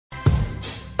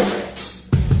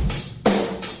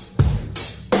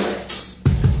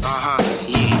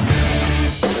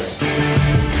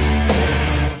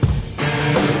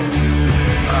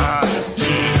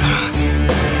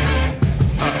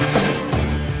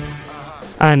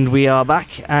And we are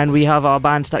back, and we have our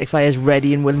band Static Fires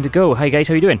ready and willing to go. Hi guys,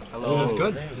 how are you doing? Hello. That's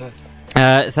good.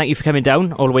 Thank you for coming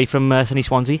down all the way from sunny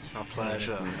Swansea. Our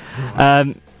pleasure.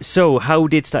 So, how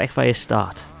did Static Fires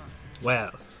start? Well,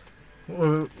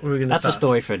 where are we going to That's start? a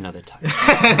story for another time.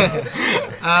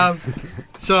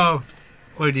 So,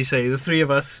 what did you say? The three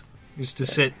of us used to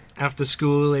sit after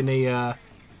school in a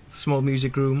small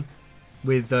music room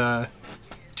with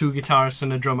two guitarists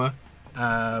and a drummer,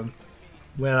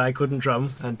 where I couldn't drum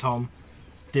and Tom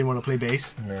didn't want to play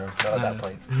bass. No, not at that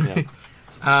point. Yeah.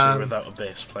 So you were without a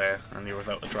bass player, and you were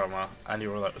without a drummer, and you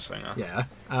were without a singer. Yeah.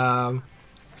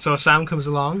 So Sam comes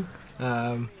along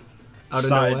out of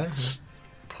nowhere.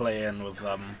 Playing with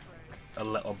a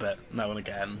little bit now and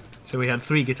again. So we had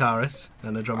three guitarists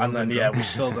and a drummer. And then we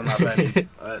still didn't have any.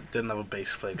 Didn't have a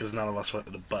bass player because none of us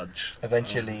wanted to budge.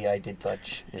 Eventually, I did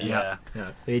budge. Yeah.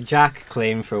 I mean, Jack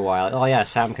claimed for a while, oh yeah,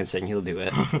 Sam can sing, he'll do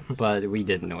it. But we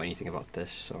didn't know anything about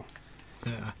this, so...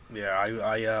 Yeah,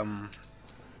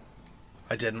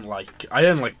 I didn't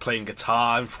like playing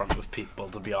guitar in front of people,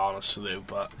 to be honest with you,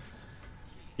 but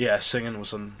yeah, singing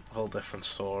was a whole different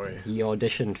story. He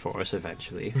auditioned for us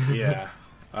eventually. Yeah.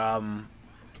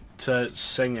 To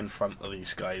sing in front of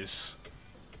these guys,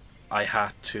 I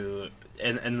had to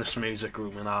in this music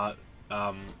room in our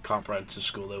comprehensive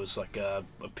school. There was like a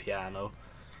piano,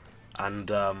 and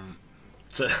to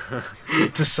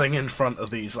to sing in front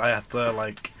of these, I had to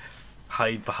like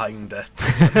hide behind it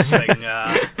and sing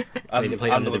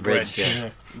Played under the bridge,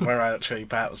 yeah. Where I actually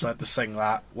was. I had to sing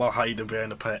that while hiding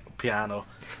behind the piano.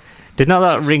 Did not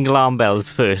that ring alarm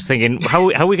bells first, thinking,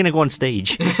 how are we going to go on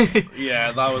stage?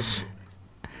 Yeah, that was...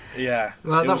 Yeah,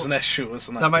 well, it was an issue,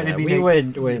 wasn't it? That might have been... We were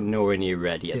nowhere near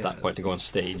ready at that point to go on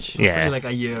stage. Yeah. Probably like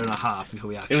a year and a half before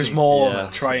we actually... It was more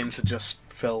trying to just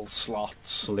fill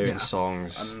slots. Learn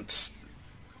songs. And,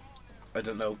 I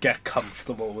don't know, get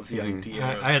comfortable with the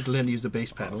idea. I had to learn to use the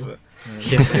bass pedal.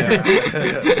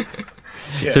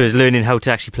 So it was learning how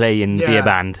to actually play and be a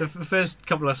band. The first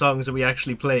couple of songs that we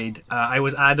actually played, I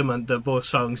was adamant that both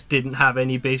songs didn't have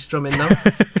any bass drum in them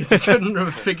because I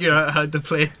couldn't figure out how to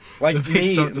play like the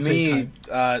bass drum at the same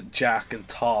time. Jack and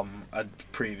Tom had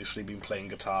previously been playing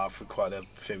guitar for quite a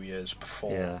few years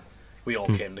before we all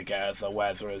came together,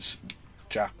 whereas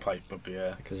Jack Piper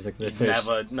beer because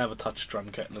like never touched a drum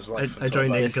kit in his life. I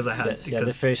joined in because I had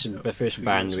the first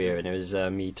band we were in, it was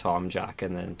me, Tom, Jack,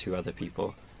 and then two other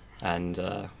people. And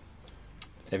I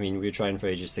mean, we were trying for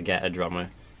ages to get a drummer,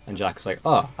 and Jack was like,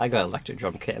 "Oh, I got an electric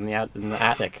drum kit in the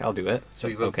attic. I'll do it." So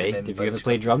okay, have you ever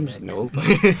played drums? No. But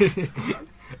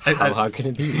how can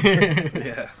it be?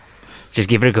 Yeah, just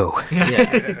give it a go.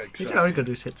 Yeah, exactly. You know, all you gotta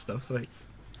do is hit stuff. Like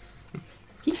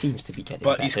he seems to be getting.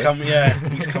 But better.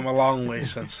 he's come a long way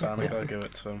since then. I gotta give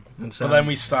it to him. But then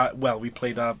we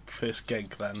played our first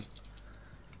gig then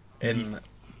in.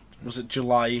 Was it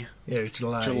July? Yeah, it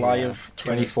was July of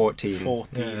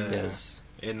 2014. Yes.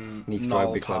 In Neath Knoll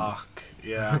Rugby Club. Park.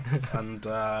 Yeah. And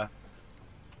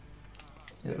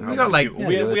we got like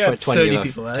we had 30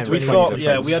 people there. We thought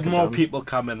we had more people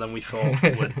coming than we thought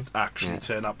would actually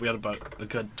turn up. We had about a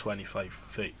good 25,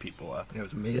 30 people there. It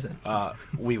was amazing.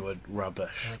 We were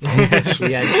rubbish.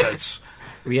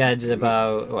 We had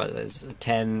about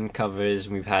 10 covers,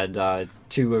 and we've had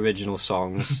 2 original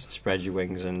songs, Spread Your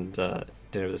Wings and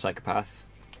Dinner with a Psychopath.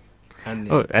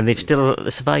 And they've still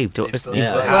survived.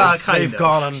 They've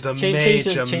gone under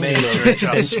major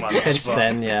adjustments since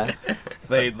then. Yeah,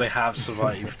 they have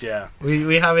survived. Yeah,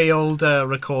 we have a old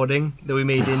recording that we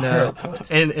made in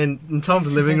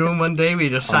Tom's living room one day. We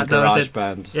just sat down and said,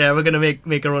 band. "Yeah, we're gonna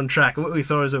make our own track." And we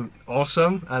thought it was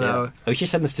awesome. And we should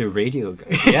send this to a radio.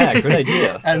 Yeah, good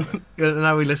idea. And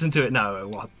now we listen to it now.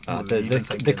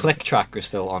 The click track was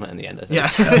still on it in the end. I think.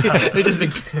 Yeah, it just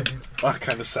that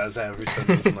kind of says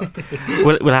everything, doesn't it?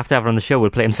 We'll have to have her on the show.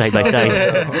 We'll play them side by side.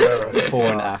 Before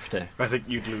and after. I think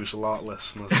you'd lose a lot of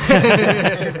listeners.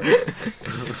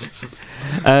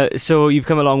 So you've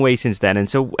come a long way since then, and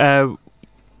so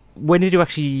when did you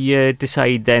actually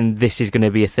decide then this is going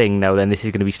to be a thing now, then this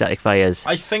is going to be Static Fires?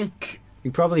 I think we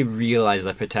probably realised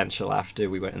the potential after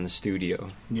we went in the studio.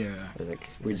 Yeah. I think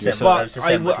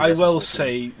I will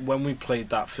say, when we played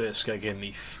that first gig in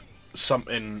Neath,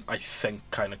 something I think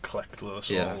kind of clicked with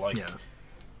us all,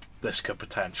 this could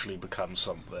potentially become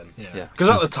something. Yeah. Because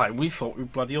at the time we thought we were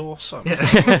bloody awesome. Yeah.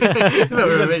 We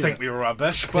didn't think we were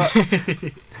rubbish, but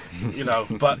that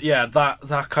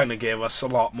kind of gave us a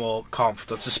lot more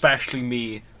confidence, especially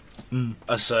me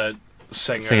as a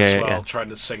singer as well, trying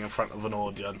to sing in front of an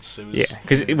audience.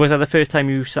 Because was that the first time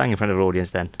you sang in front of an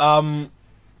audience then?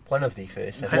 one of the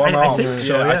first. I think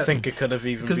so, I yeah. think it could have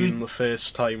even 'Cause been the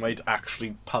first time I'd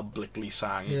actually publicly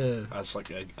sang Yeah. as like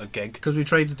a gig. Because we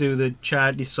tried to do the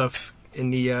charity stuff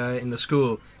in the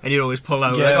school, and you'd always pull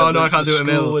out like, oh no, I can't do it. The at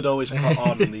school Mill. would always put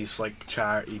on these like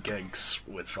charity gigs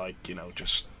with like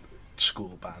just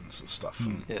school bands and stuff.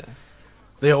 And Yeah.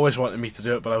 they always wanted me to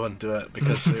do it, but I wouldn't do it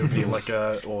because it would be like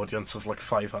a audience of like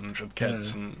 500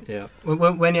 kids. Yeah. And Yeah.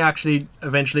 When you actually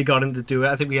eventually got him to do it,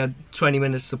 I think we had 20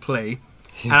 minutes to play.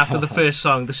 And after the first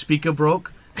song, the speaker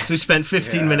broke. So we spent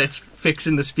 15 Yeah. minutes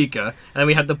fixing the speaker, and then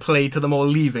we had to play to them all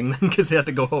leaving because they had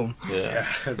to go home. yeah,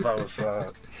 that was.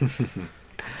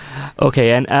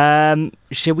 Okay, and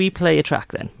shall we play a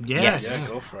track then? Yes. Yeah,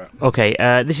 go for it. Okay,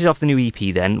 this is off the new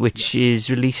EP then, which is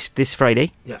released this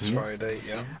Friday. Yes. It's Friday,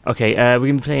 yeah. Okay, we're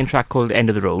going to be playing a track called End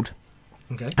of the Road.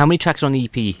 Okay. How many tracks are on the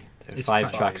EP? There are It's 5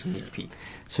 5. tracks in the EP.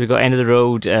 So we got End of the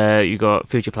Road, you got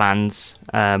Future Plans,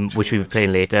 which we'll be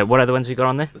playing later. What other ones we got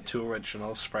on there? The 2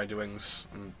 originals, Spread Your Wings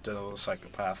and Dinner with a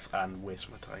Psychopath and Waste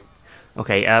My Time.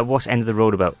 Okay, what's End of the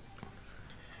Road about?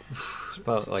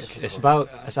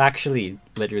 It's actually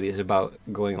literally about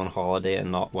going on holiday and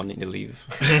not wanting to leave.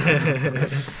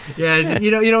 Yeah,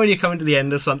 you know when you come to the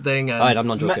end of something. And Alright, I'm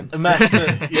not joking.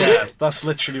 Yeah, that's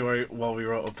literally what we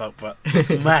wrote about, but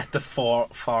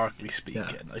metaphorically speaking,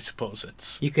 I suppose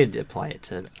it's... You could apply it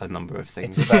to a number of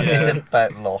things. It's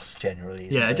about loss generally.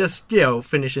 Isn't yeah, it? just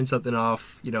finishing something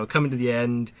off. Coming to the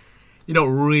end. You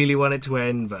don't really want it to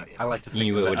end, but I like to You think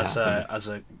knew of it it would happen. as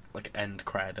a like end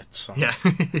credits song. yeah.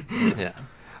 Yeah.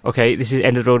 Okay, this is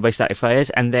End of the Road by Static Fires,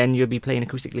 and then you'll be playing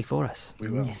acoustically for us. We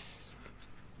will. Yes.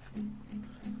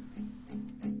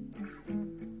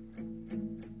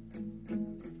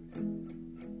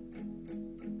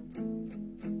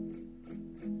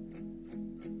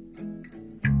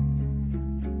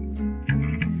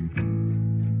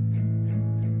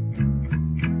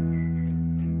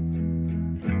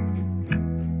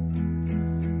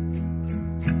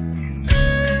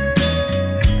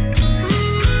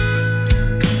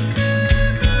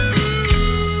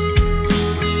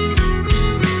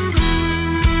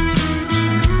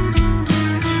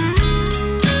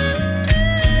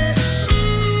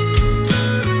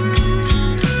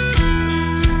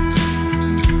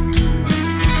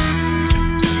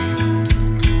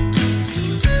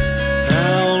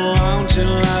 How long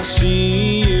till I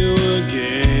see you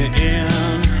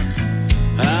again?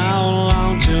 How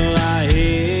long till I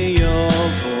hear your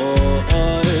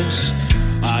voice?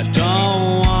 I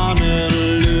don't wanna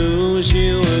lose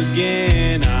you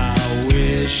again. I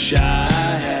wish I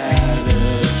had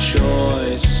a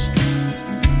choice.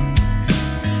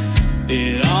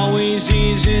 It always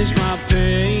eases my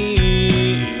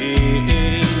pain,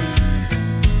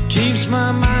 keeps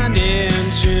my mind in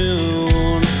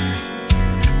tune.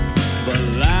 But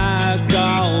like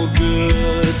all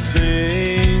good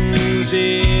things,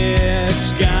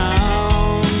 it's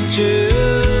gone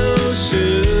too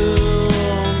soon.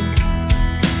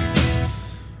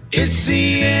 It's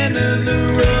the end of the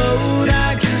road,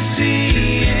 I can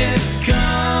see it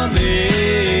coming.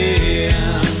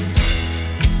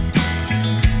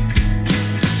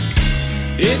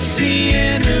 It's the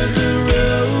end of the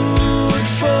road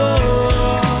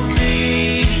for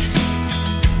me.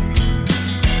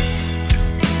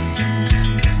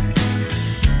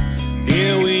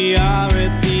 Here we are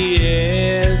at the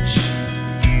edge.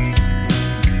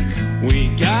 We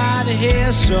got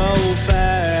here so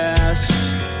fast.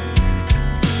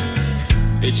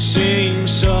 It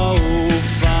seems so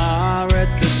far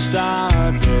at the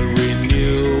start, but we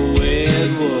knew it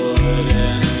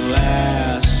wouldn't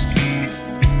last.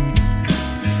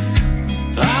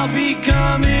 I'll be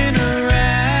coming around.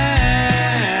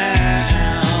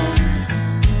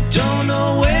 Don't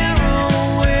know where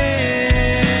or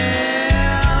when,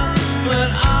 but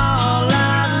all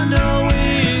I know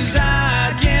is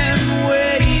I can't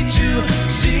wait to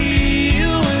see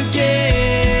you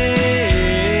again.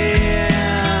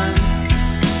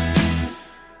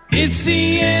 It's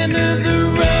the end of the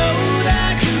road,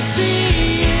 I can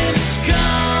see it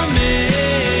coming.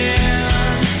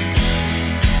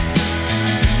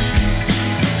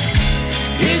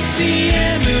 It's the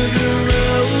end of the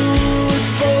road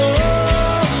for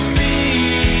me.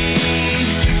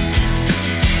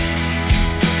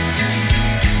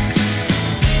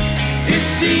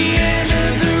 It's the end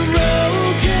of the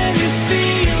road, can you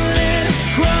feel it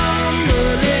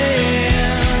crumbling?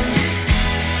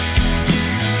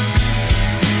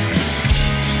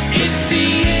 It's the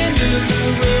end of the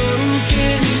road,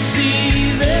 can you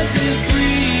see the debris?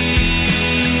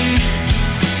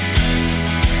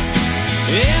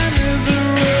 End of the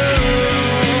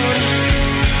road,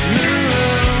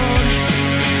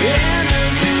 end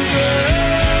of the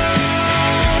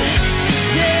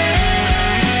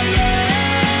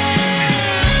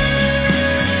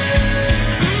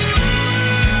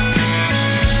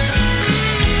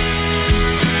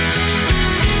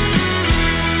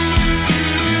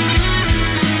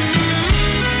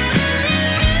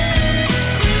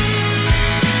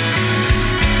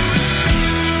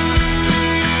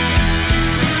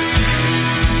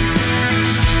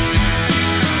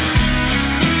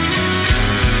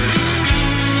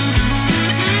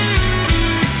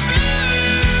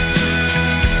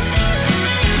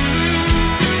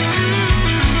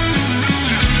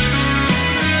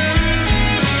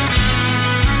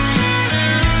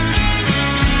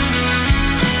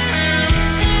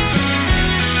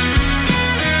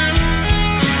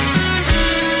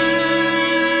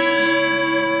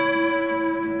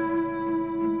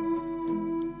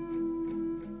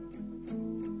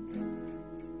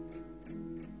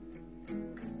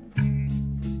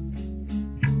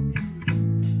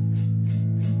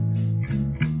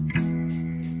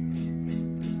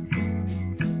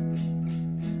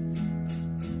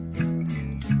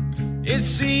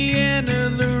It's the end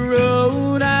of the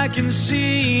road, I can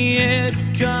see it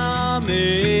coming.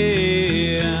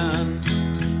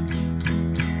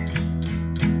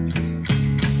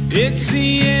 It's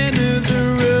the end of the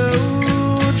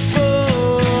road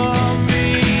for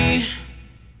me.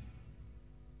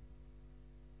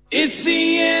 It's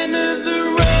the end of the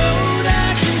road,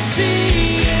 I can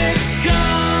see it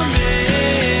coming.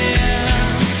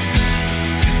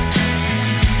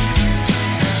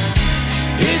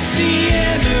 It's the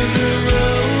end of the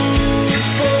road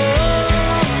for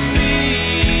me.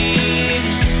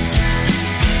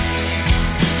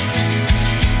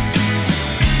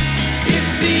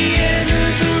 It's the end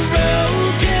of the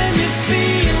road, can you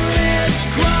feel it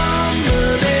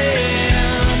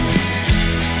crumbling?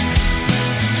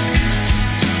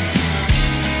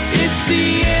 It's the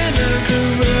end of the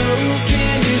road,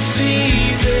 can you see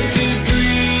the debris?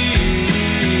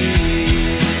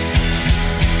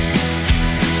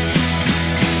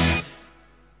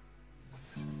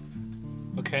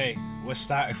 Okay, we're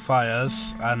Static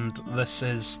Fires, and this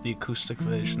is the acoustic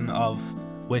version of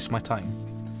Waste My Time.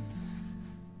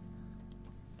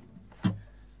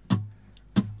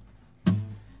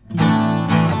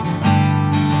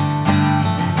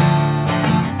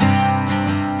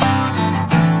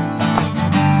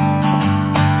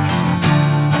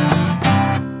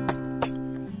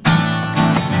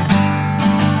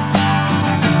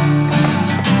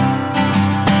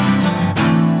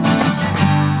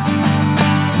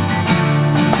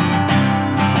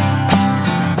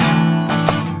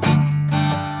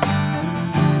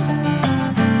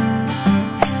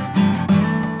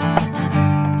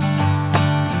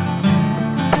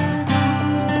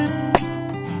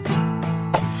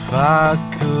 If I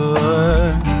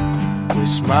could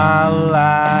waste my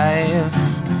life,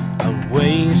 I'd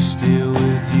waste it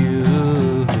with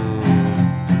you.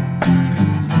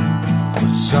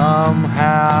 But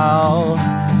somehow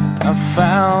I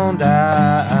found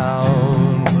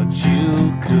out what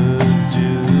you could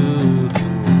do.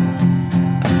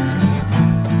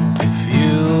 If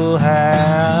you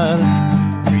had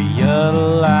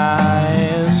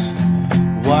realized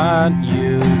what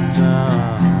you've done,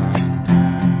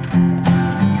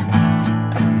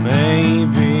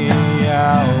 maybe I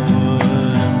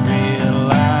wouldn't be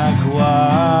like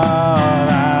what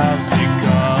I've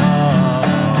become.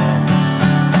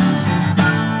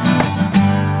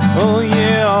 Oh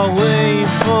yeah, I'll wait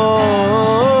for,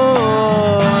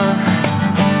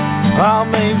 I'll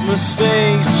make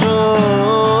mistakes for.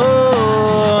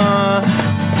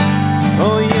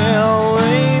 Oh yeah, I'll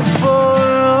wait for,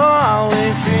 I'll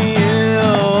wait for you.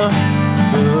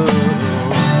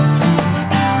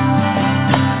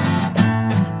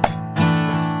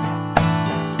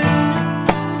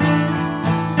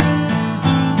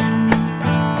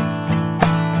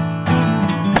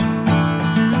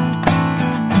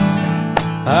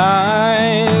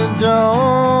 I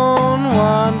don't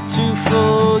want to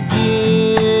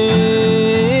forgive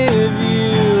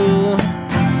you,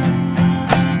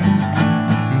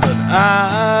 but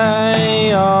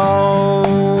I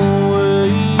always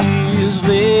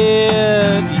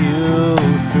let you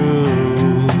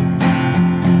through.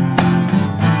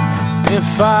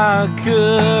 If I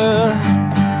could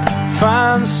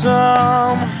find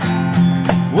some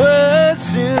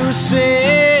words to say,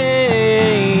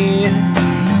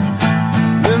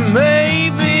 then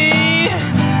maybe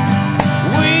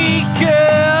we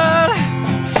could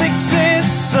fix this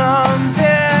someday.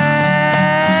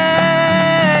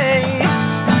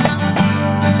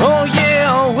 Oh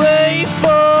yeah, I'll wait for,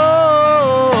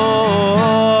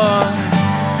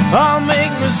 I'll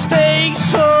make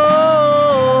mistakes for.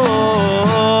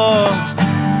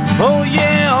 Oh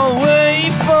yeah, I'll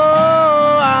wait for,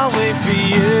 I'll wait for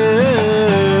you.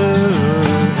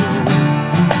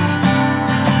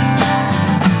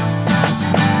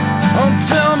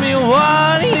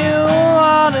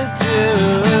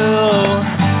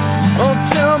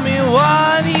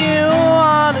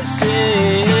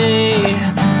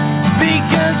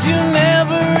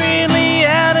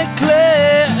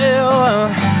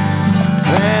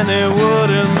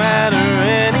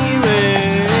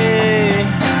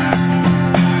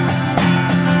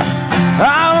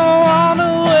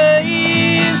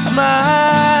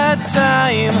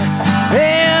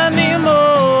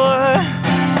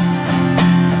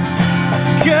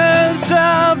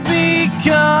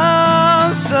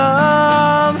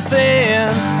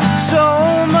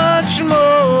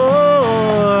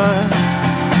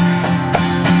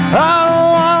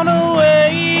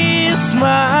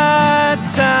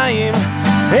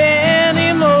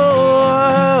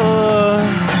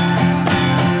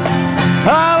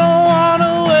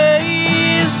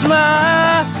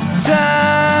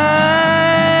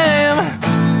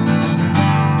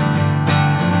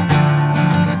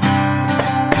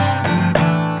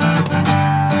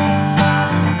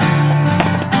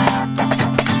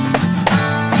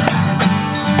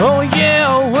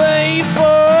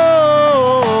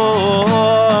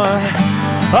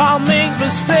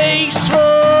 mistakes.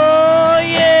 Oh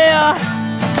yeah,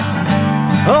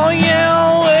 oh yeah,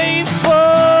 I'll wait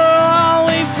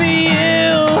for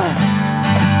you.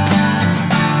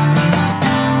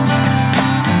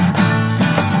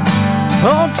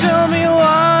 Oh, tell me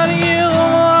what you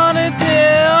wanna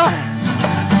do.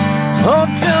 Oh,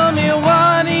 tell me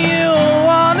what you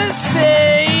wanna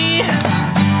say,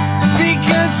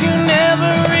 because you never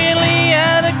really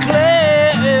had a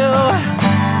clue,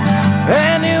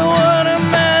 and it wouldn't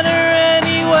matter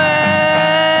anyway.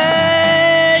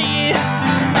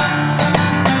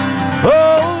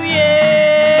 Oh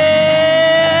yeah,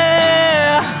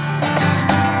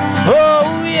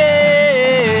 oh yeah,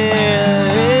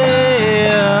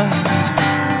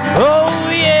 oh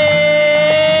yeah.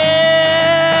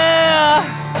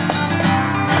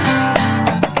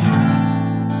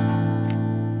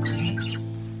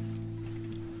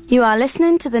 You are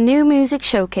listening to the New Music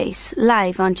Showcase,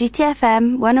 live on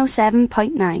GTFM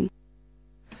 107.9.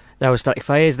 That was Static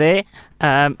Fires there.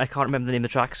 I can't remember the name of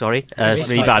the track, sorry. It's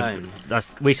really bad. That's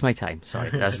Waste My Time, sorry.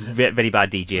 That's very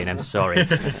bad DJing, I'm sorry.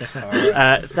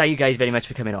 Thank you guys very much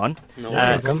for coming on. No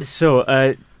welcome.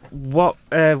 So, what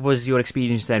was your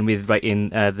experience then with writing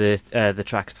the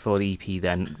tracks for the EP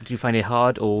then? Did you find it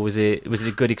hard, or was it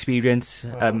a good experience?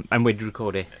 And where did you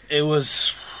record it? It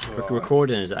was...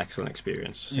 Recording is an excellent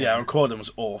experience. Yeah, recording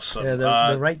was awesome. Yeah,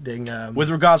 the writing.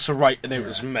 With regards to writing, it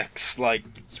was mixed. Like,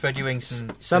 Spread your wings.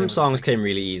 And Some songs came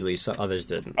really easily, so others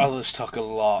didn't. others took a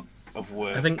lot of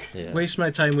work. I think Yeah. Waste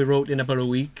My Time we wrote in about a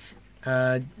week,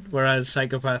 whereas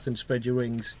Psychopath and Spread Your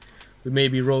Wings we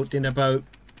maybe wrote in about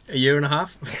a year and a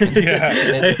half. yeah,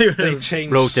 they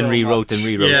changed Wrote so and rewrote much. and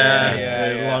rewrote.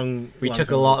 Yeah. Long, We long took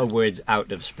a time. lot of words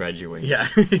out of Spread Your Wings. Yeah.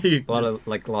 A lot of,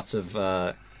 lots of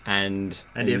and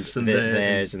ifs and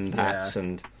theirs and that's yeah.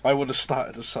 and I would have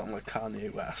started as something like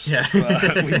Kanye West. Yeah.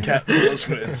 But we kept those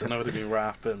words and I would have been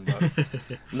rapping. But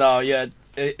no, yeah,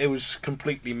 it was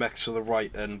completely mixed with the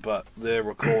writing, but the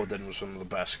recording was one of the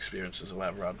best experiences I've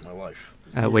ever had in my life.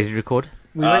 Where did you record?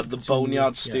 We went The to-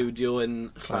 Boneyard yeah. Studio in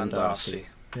Llandarcy.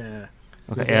 Yeah.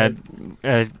 Okay,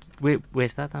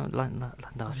 where's that now?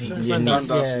 Landarcy? Yeah, Neath.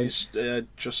 Llandarcy's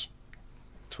just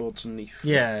towards Neath.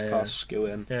 Yeah, Past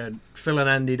Skewin. Yeah, Phil and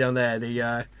Andy down there.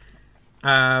 Yeah,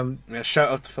 shout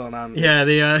out to Phil and Andy.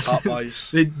 Yeah, Top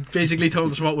boys. they basically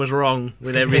told us what was wrong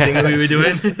with everything that we were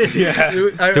doing. Yeah.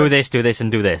 Do this,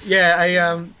 and do this. Yeah,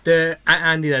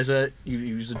 Andy,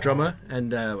 he was a drummer,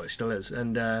 and well, still is.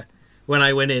 And when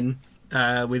I went in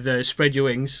with Spread Your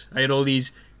Wings, I had all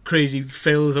these crazy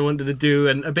fills I wanted to do,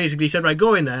 and I basically said, right,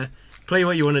 go in there, play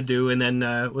what you want to do, and then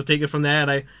we'll take it from there.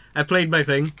 And I played my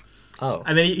thing. Oh.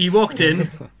 And then he walked in,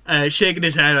 shaking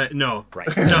his head, like, no, Right.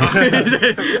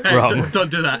 no, Wrong. don't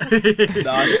do that.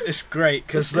 No, it's great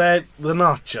because they're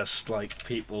not just like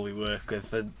people we work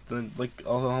with. They're like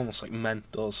almost like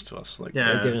mentors to us. Like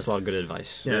Yeah. They're giving us a lot of good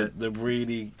advice. Yeah. they're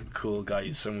really cool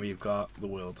guys, and we've got the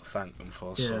world to thank them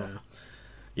for. So Yeah.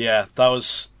 yeah, that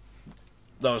was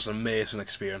an amazing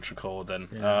experience recording.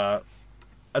 Yeah.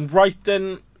 And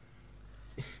writing,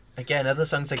 Again, other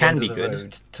songs like Can End be of the good.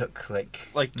 Road took like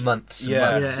like months.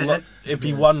 yeah, and months. Yeah. it'd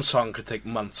be one song could take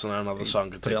months, and another song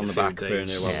could Put take it on a the few back days.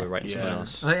 burner while Yeah. we're writing something Yeah.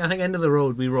 else. I think End of the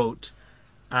Road we wrote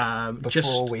Before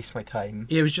just Waste My Time.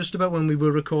 it was just about when we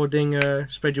were recording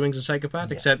Spread Your Wings and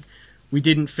Psychopath, Yeah. except we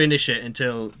didn't finish it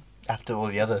until After all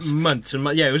the others. months and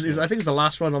months. Yeah, it was, I think it was the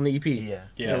last one on the EP. Yeah.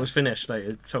 Yeah. It was finished.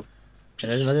 So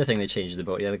There's another thing that changed the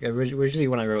boat. Yeah, like originally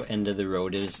when I wrote End of the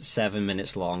Road, it was 7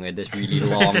 minutes long. I had this really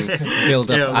long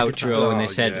build-up Yeah, like outro, and they Oh,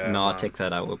 said, yeah, "No, man. take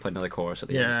that out. We'll put another chorus at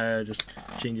the end." yeah, just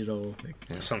change it all. Like,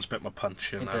 It sounds a bit more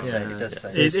punchy It now. does Yeah. say. It does So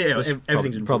say. it's- yeah, it's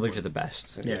everything's probably improved. for the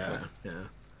best. Yeah, yeah.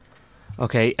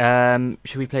 Okay,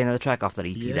 should we play another track off that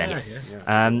EP Yeah, then? yes.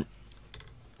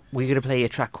 We're going to play a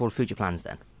track called Future Plans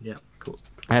then. Yeah. Cool.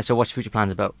 So what's Future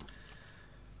Plans about?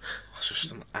 It's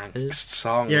just an Is it? angst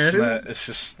song, Yeah, isn't it it? It's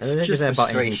just I don't think Just it was about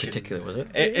anything frustration. particular, was it?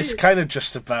 it's kind of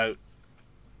just about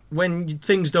When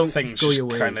things don't Things go just your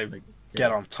way, kinda like,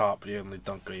 get on top of you and they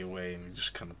don't go your way and you're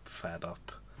just kind of fed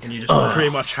up. and you just Pretty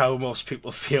much how most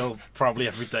people feel probably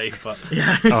every day, but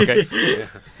yeah. Okay. yeah.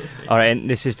 All right, and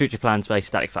this is Future Plans by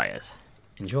Static Fires.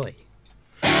 Enjoy.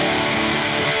 Future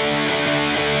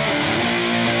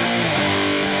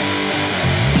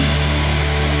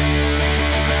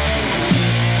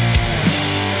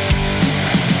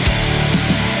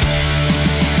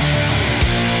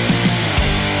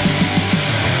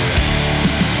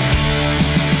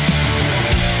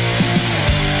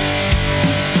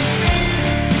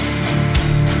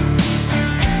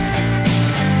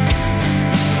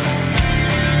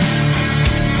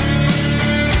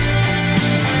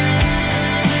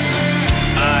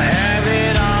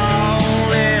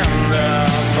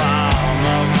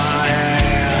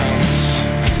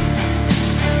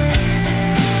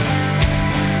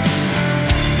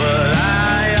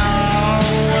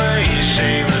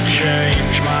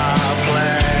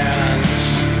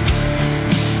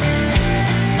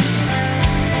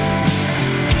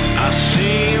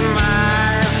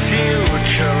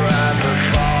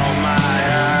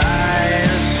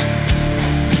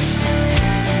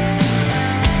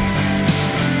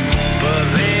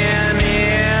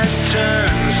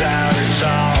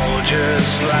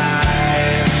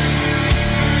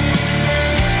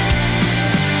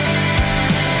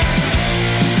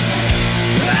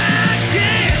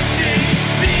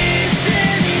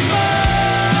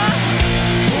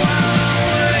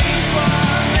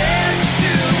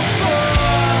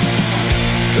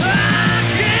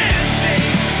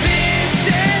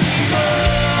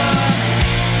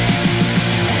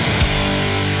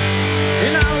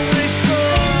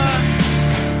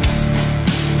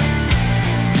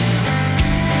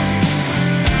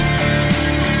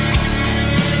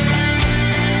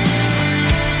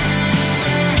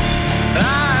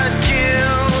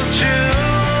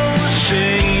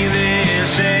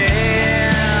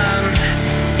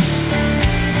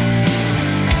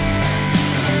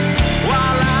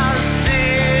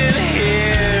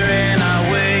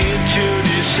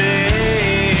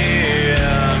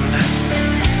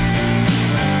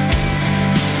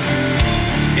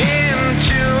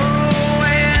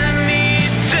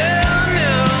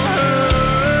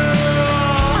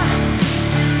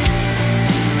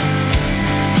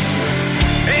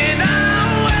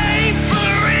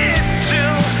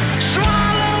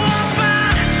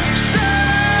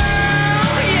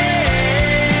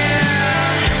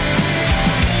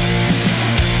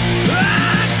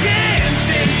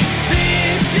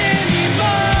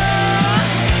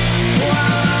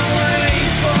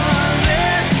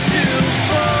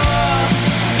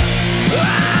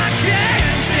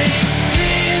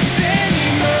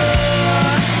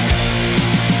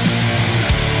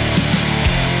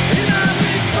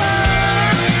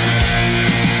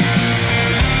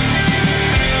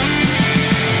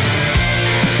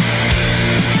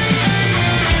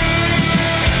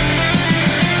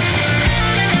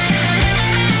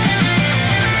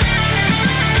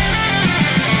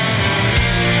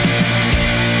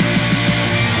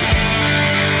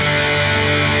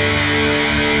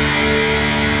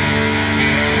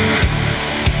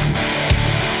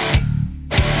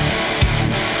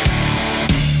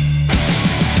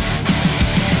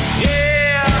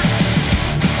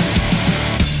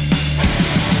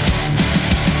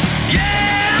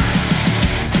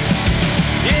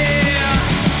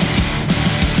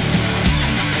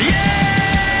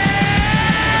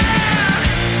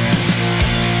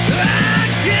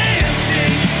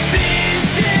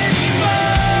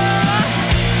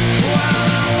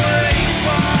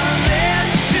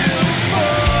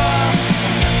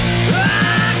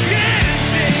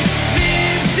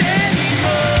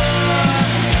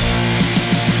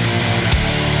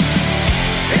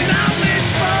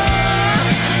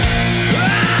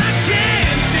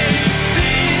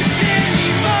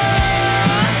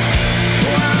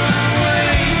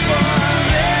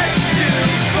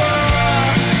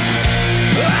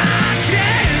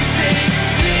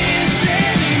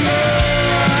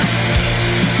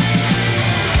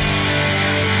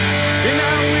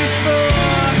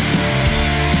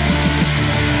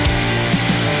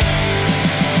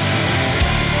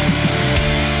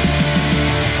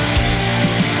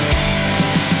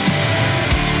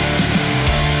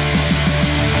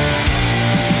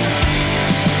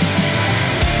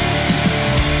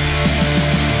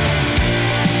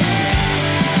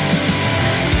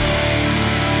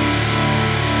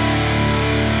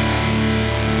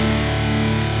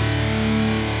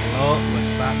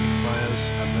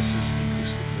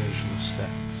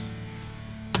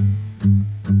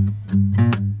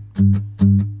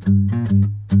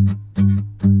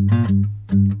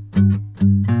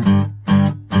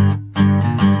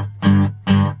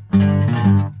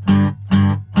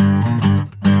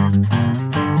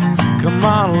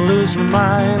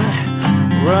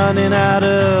running out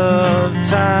of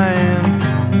time.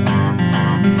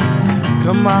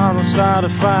 Come on, let's start a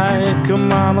fight.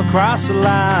 Come on, we'll cross the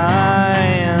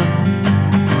line.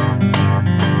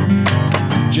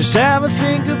 Just have a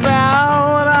think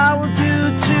about what I will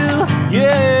do to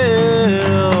you.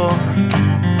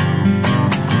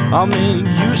 I'll make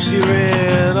you see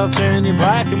red, I'll turn you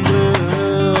black and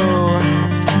blue.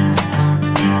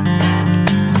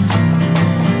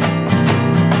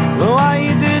 Well, what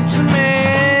you did to me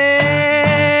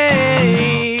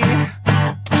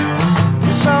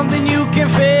is something you can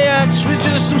fix with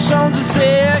just some songs and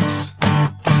sex.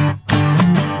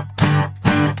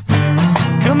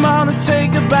 Come on and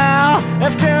take a bow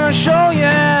after I show you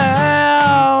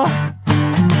how.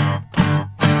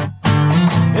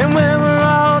 And when we're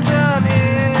all done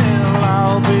here,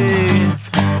 I'll be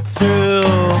through.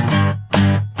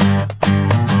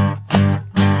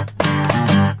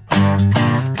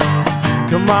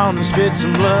 Come on and spit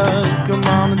some blood. Come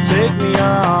on and take me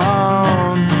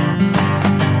on.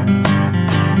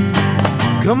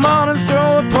 Come on and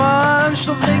throw a punch.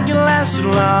 Don't think it lasted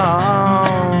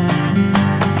long.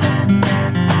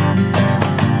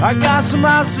 I got some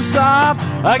hearts to stop,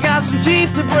 I got some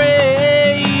teeth to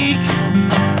break.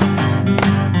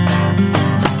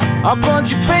 I'll punch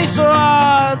your face so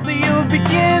hard that you'll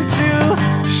begin to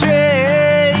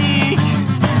shake.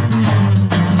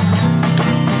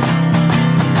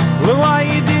 Look what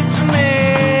you did to me.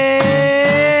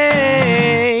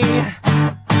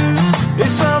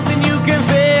 It's something you can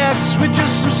fix with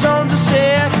just some stones and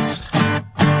sex.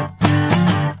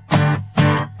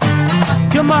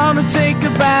 Come on and take a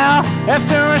bow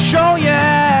after I show you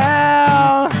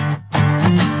how.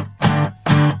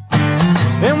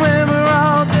 And when we're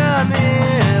all done,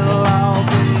 it'll all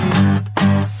be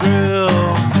through.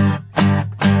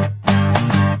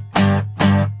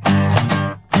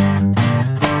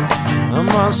 I'm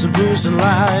on some bruising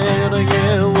light, oh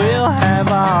yeah, we'll have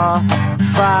our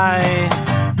fight.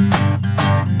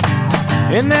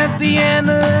 And at the end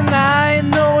of the night,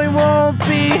 no, it won't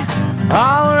be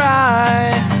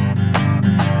alright.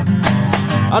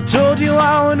 I told you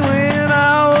I would win,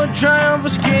 I would triumph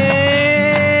as king.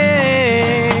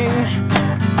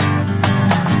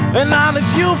 And I'll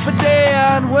leave you for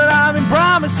dead, what I've been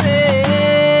promising.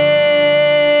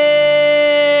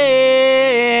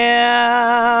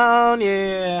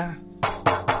 Yeah.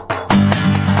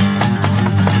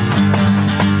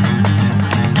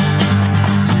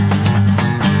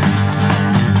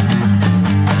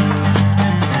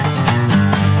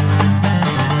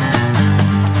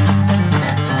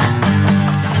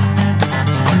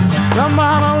 Come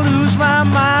on, I'll lose my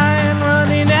mind,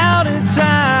 running out of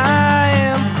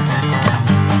time.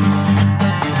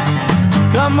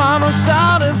 Come on, I'll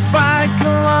start a fight.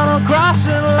 Come on, I'll cross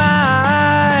the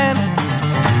line.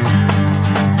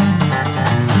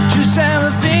 Just have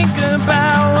a think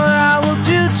about what I will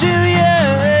do to you.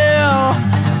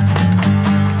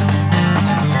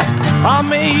 I'll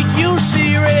make you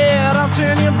see red, I'll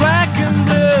turn you black and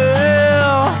blue.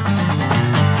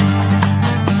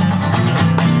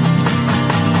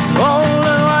 Oh,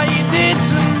 look what you did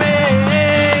to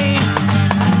me.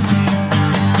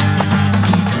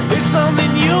 It's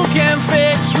something you can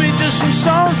fix with just some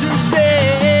stones and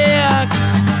sticks.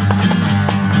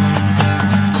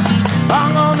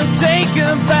 I'm gonna take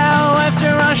a bow after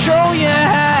I show you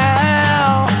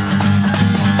how.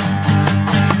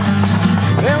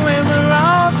 And when we're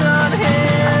all done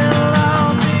here,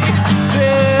 I'll be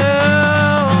through.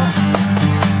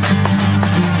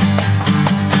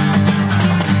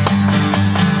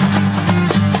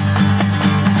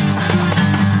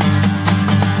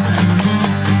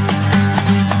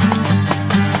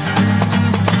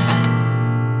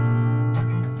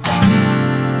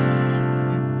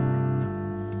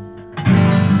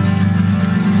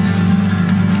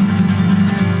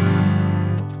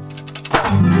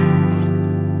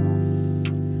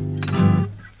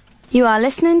 You are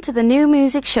listening to the New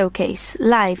Music Showcase,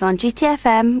 live on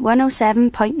GTFM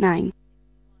 107.9.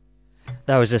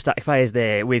 That was the Static Fires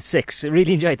there with 6.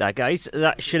 Really enjoyed that, guys.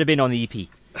 That should have been on the EP.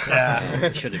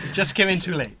 Yeah, should have been. Just came in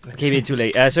too late. Came in too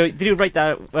late. So did you write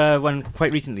that one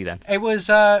quite recently then? It was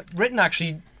written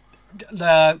actually,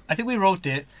 I think we wrote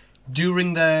it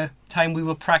during the time we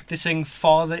were practicing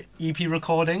for the EP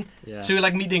recording. Yeah. So we were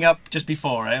like meeting up just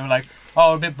before, right? And we're like,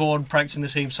 oh, we're a bit bored practicing the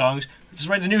same songs. Let's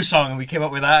write a new song, and we came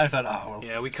up with that. I thought, oh, well.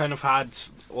 Yeah, we kind of had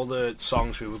all the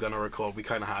songs we were going to record, we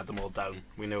kind of had them all down.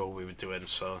 We knew what we were doing,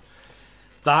 so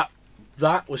that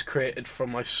was created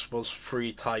from, I suppose,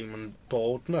 free time and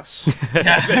boredness.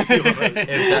 It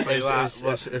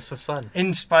was for fun.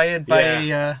 Inspired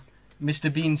by Mr.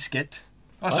 Bean skit.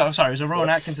 Oh, sorry, it was a Rowan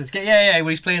Atkinson's kit. Yeah,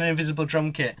 where he's playing an invisible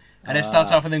drum kit, and it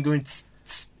starts off with him going. Tss,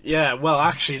 tss, Yeah, well,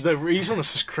 actually, the reason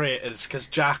this is created is because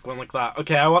Jack went like that.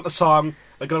 Okay, I want the song.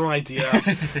 I got an idea,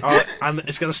 and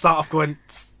it's going to start off going.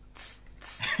 Tss, tss,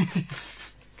 tss,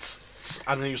 tss, tss, tss,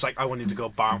 and then he was like, "I want you to go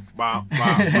bam, bam,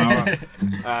 bam, bam,"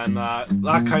 and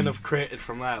that kind of created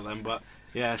from there. Then, but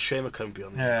yeah, shame it couldn't be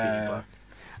on the EP. But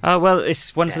Well,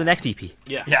 it's one for the next EP.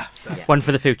 yeah. One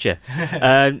for the future.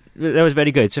 That was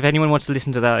very good. So if anyone wants to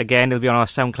listen to that again, it'll be on our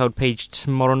SoundCloud page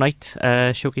tomorrow night,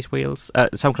 Showcase Wales,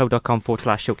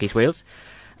 soundcloud.com/Showcase Wales.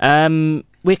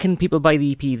 Where can people buy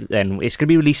the EP then? It's going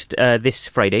to be released this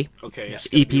Friday. Okay, it's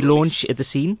EP launch at the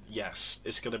Scene. Yes,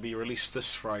 it's going to be released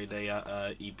this Friday at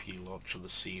EP launch of the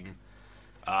Scene.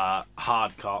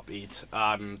 Hard copied,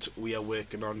 and we are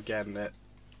working on getting it.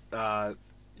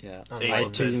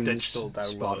 iTunes, digital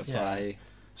download. Spotify.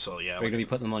 So yeah, we're going to be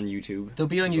putting them on YouTube. They'll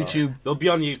be on YouTube. They'll be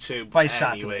on YouTube by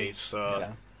anyway. Saturday.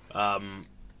 So,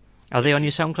 are they on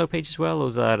your SoundCloud page as well, or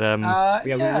is that?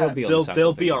 We will be on the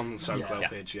they'll be on the SoundCloud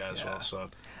page as well. So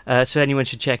anyone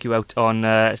should check you out on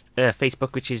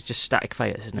Facebook, which is just Static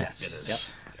Fires, isn't it? Yes, it is. Yep.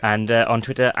 And on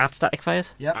Twitter at Static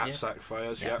Fires. At Static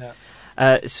Fires. Yeah.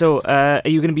 So, are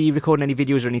you going to be recording any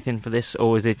videos or anything for this,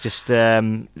 or is it just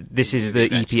this is the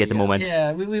EP at the moment?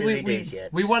 Yeah,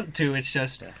 we want to. It's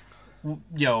just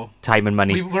time and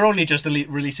money. We're only just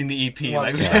releasing the EP.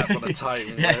 One step at a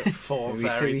time. We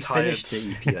finished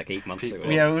the EP like 8 months ago.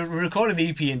 Yeah, we recorded the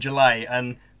EP in July,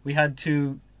 and we had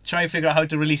to try and figure out how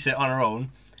to release it on our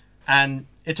own. And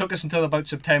it took us until about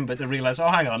September to realise, oh,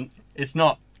 hang on, it's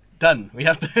not done. We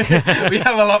have to. We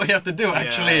have a lot we have to do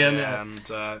actually,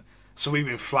 so we've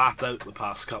been flat out the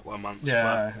past couple of months.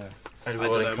 But I don't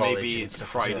know, maybe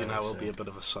Friday now will be a bit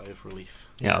of a sigh of relief.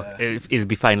 Yeah, it'll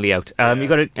be finally out.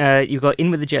 You got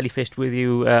In with the Jellyfish with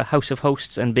you, House of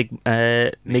Hosts and Big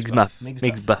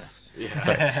Migs Buff.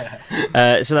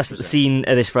 Yeah. So that's the Scene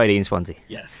this Friday in Swansea.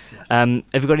 Yes. Have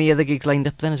you got any other gigs lined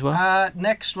up then as well?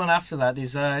 Next one after that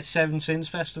is Seven Sins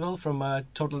Festival from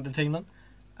Total Entertainment.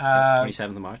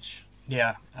 27th of March.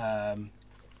 Yeah.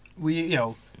 We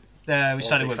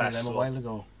started working with them a while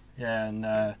ago. Yeah,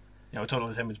 and Total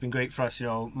Entertainment's been great for us.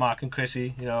 Mark and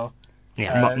Chrissy.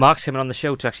 Yeah, Mark's coming on the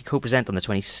show to actually co-present on the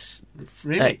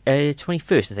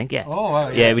 21st, I think. Yeah. Oh, wow,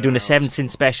 yeah. We're doing a 7 Sin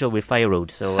special with Fire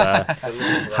Road, so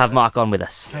have Mark on with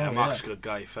us. Yeah, Mark's a good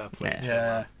guy. Fair play.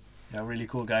 Yeah, really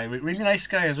cool guy. Really nice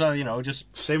guy as well. Just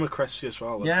same with Chrissy as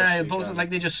well. Yeah, both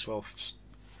they just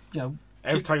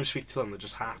every time you speak to them, they're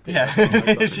just happy. Yeah,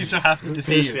 she's so happy to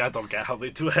see you. I don't get how they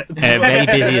do it. Very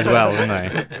busy as well,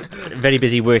 aren't they? Very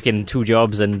busy working 2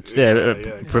 jobs and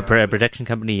production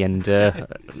company and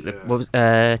what was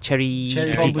Cherry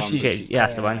Boutique. Yeah,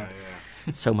 that's the one. Yeah.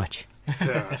 So much.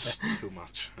 Yeah, that's too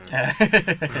much.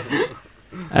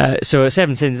 So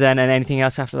 7 Sins then, and anything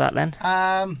else after that then?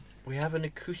 We have an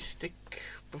acoustic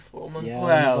performance. Yeah,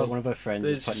 well, one of our friends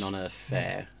is putting on a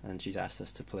fair, and she's asked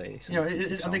us to play.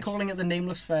 Are they calling it the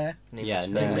Nameless Fair?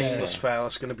 Nameless Fair.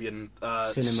 It's going to be in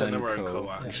Cinema and Co.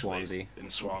 in Swansea.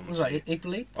 Was that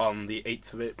April 8th? On the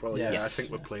 8th of April. Yeah, I think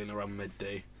we're playing around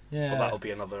midday. Yeah, but that'll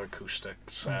be another acoustic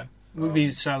set. We'll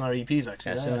be selling our EPs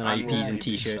actually. Yeah, selling our EPs and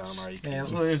t-shirts. Yeah,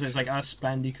 well, there's like us,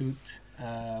 Bandicoot.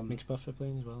 Mix Buff are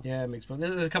playing as well. Yeah, Mix Buff.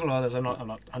 There's a couple of others. I'm not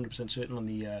 100% certain on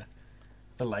the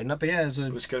lineup, but yeah, it's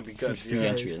going to be good. Free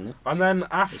entry, isn't it? And then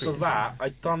after that, I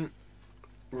don't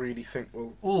really think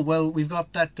we'll. Oh well, we've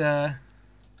got that.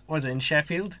 What is it in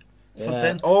Sheffield?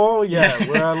 Something. Oh yeah,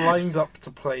 we're lined up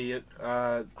to play at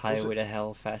Highway to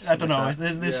Hell Fest. I don't know.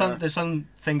 There's something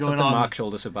going on. Mark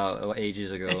told us about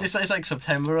ages ago. It's like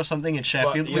September or something in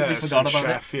Sheffield. Well, we forgot about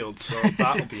Sheffield, so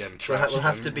that'll be interesting. We'll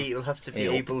have to be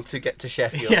able to get to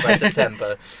Sheffield by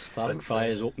September. Starting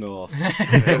fires up north.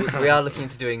 We are looking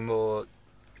into doing more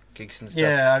gigs and stuff.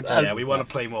 Yeah, we want to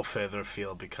play more further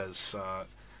afield because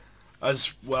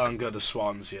as well and good as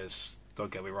Swansea is, don't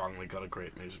get me wrong, we've got a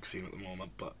great music scene at the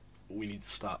moment, but we need to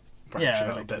start branching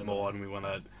out a bit more, and we want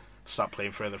to start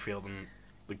playing further afield and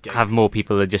the gig. Have more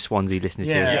people than just Swansea listening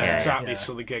to you. Yeah, exactly. Yeah.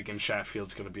 So the gig in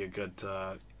Sheffield's going to be a good.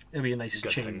 It'll be a nice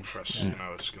good change thing for us.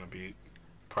 It's going to be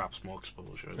perhaps more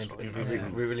exposure as well. We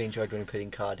really enjoyed when we played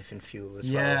in Cardiff in Fuel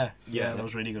as well. Yeah, that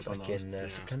was really good fun. Back in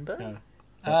September.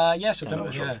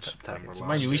 September. September.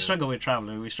 Mind you, we struggle with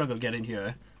travelling. We struggle getting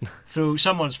here through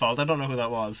someone's fault. I don't know who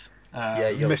that was.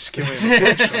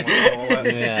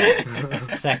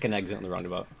 Miscommunication. Second exit on the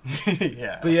roundabout.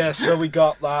 But so we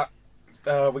got that.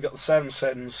 We got the 7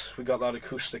 Sins. We got that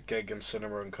acoustic gig in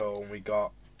Cinema and Co. And we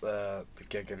got the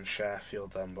gig in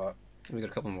Sheffield then. But we got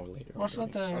a couple more later. What's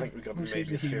that? I think we got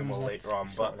maybe a few more later on.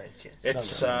 But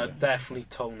it's definitely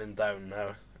toning down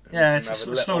now. Yeah, can have a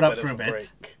little slowed up bit for of a bit.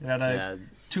 break. We had Yeah,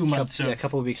 2 months a of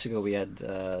couple of weeks ago we had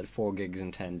 4 gigs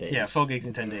in 10 days. 4 gigs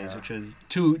in 10 days, Yeah. which was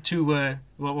two were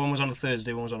one was on a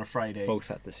Thursday, one was on a Friday. Both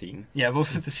at the scene. Yeah,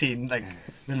 both at the scene like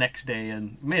the next day,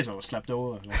 and may as well have slept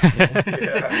over. Like,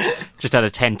 Just had a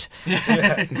tent.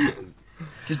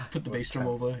 just put the bass drum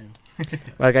over.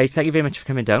 Well, guys, thank you very much for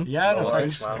coming down. Yeah, no, Oh,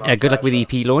 thanks. thanks, man. Good luck with the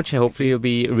EP launch. Hopefully it'll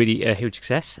be really a huge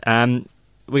success. We're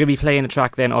going to be playing a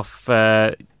track then off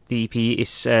the EP.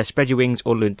 It's Spread Your Wings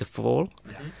or Learn to Fall.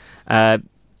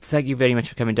 Thank you very much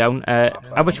for coming down.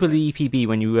 How much will the EP be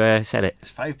when you sell it?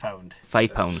 It's £5. £5.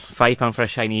 £5 for a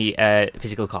shiny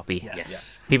physical copy.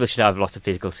 Yes. People should have lots of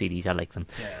physical CDs. I like them.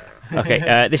 Yeah.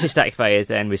 Okay, this is Static Fires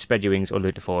then with Spread Your Wings or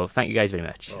Learn to Fall. Thank you guys very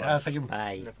much. Thank you.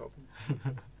 Bye. No problem.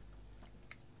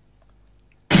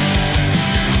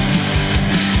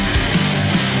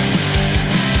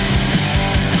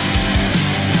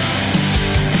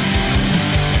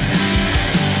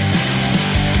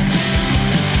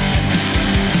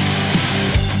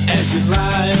 As you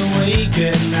lie awake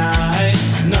at night,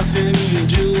 nothing you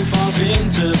do falls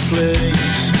into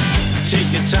place.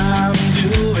 Take your time,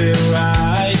 do it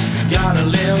right. Gotta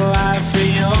live life for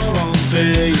your own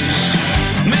pace.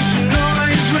 Make some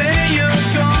noise where you're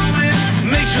going.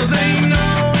 Make sure they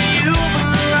know you've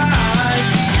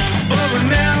arrived. But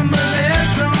remember,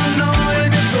 there's no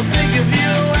knowing if they'll think of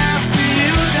you after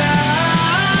you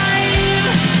die.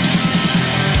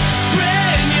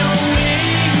 Spread your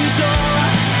wings or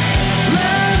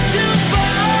learn to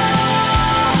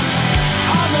fall.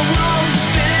 All the walls are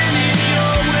standing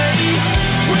your way.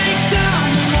 Break down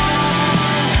the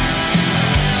wall.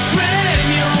 Spread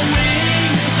your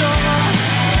wings or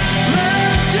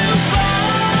learn to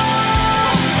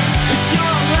fall. It's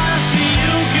your life so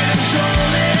you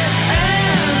control it.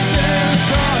 Answer the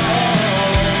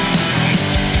call.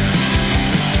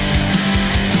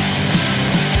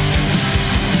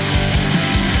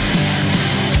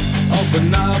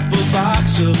 Open up a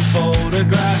box of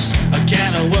photographs, a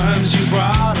can of worms you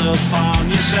brought upon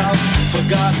yourself.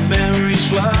 Forgotten memories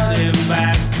flooding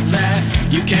back that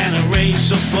you can't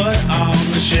erase or put on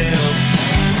the shelf.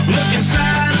 Look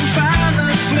inside and find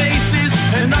the places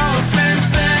and all the friends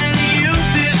that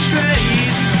you've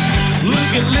disgraced.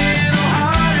 Look a little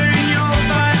harder and you'll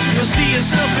find you'll see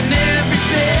yourself in every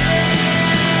face.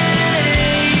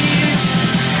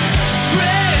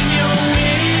 Spread your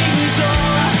wings or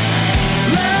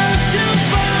learn to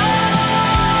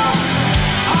fall.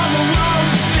 All the walls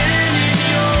are standing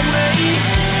your way.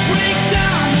 Break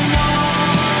down the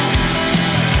wall.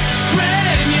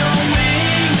 Spread your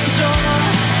wings or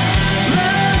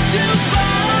learn to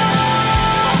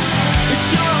fall. It's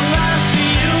your life so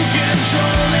you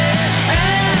control it.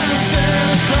 Answer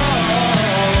the call.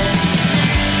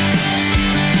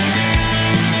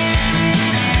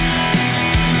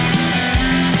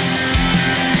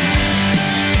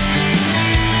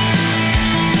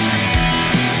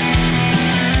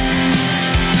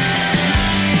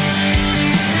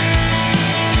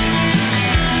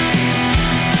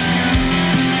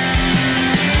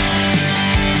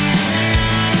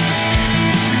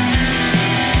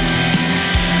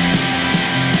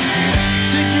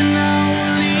 Taking out or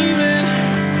leaving,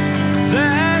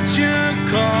 that's your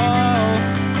call.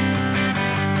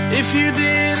 If you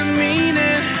didn't mean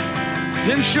it,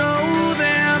 then show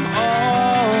them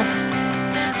all.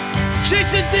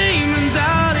 Chase the demons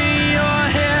out of your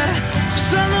head,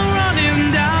 sun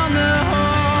running down the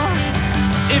hall.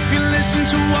 If you listen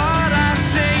to what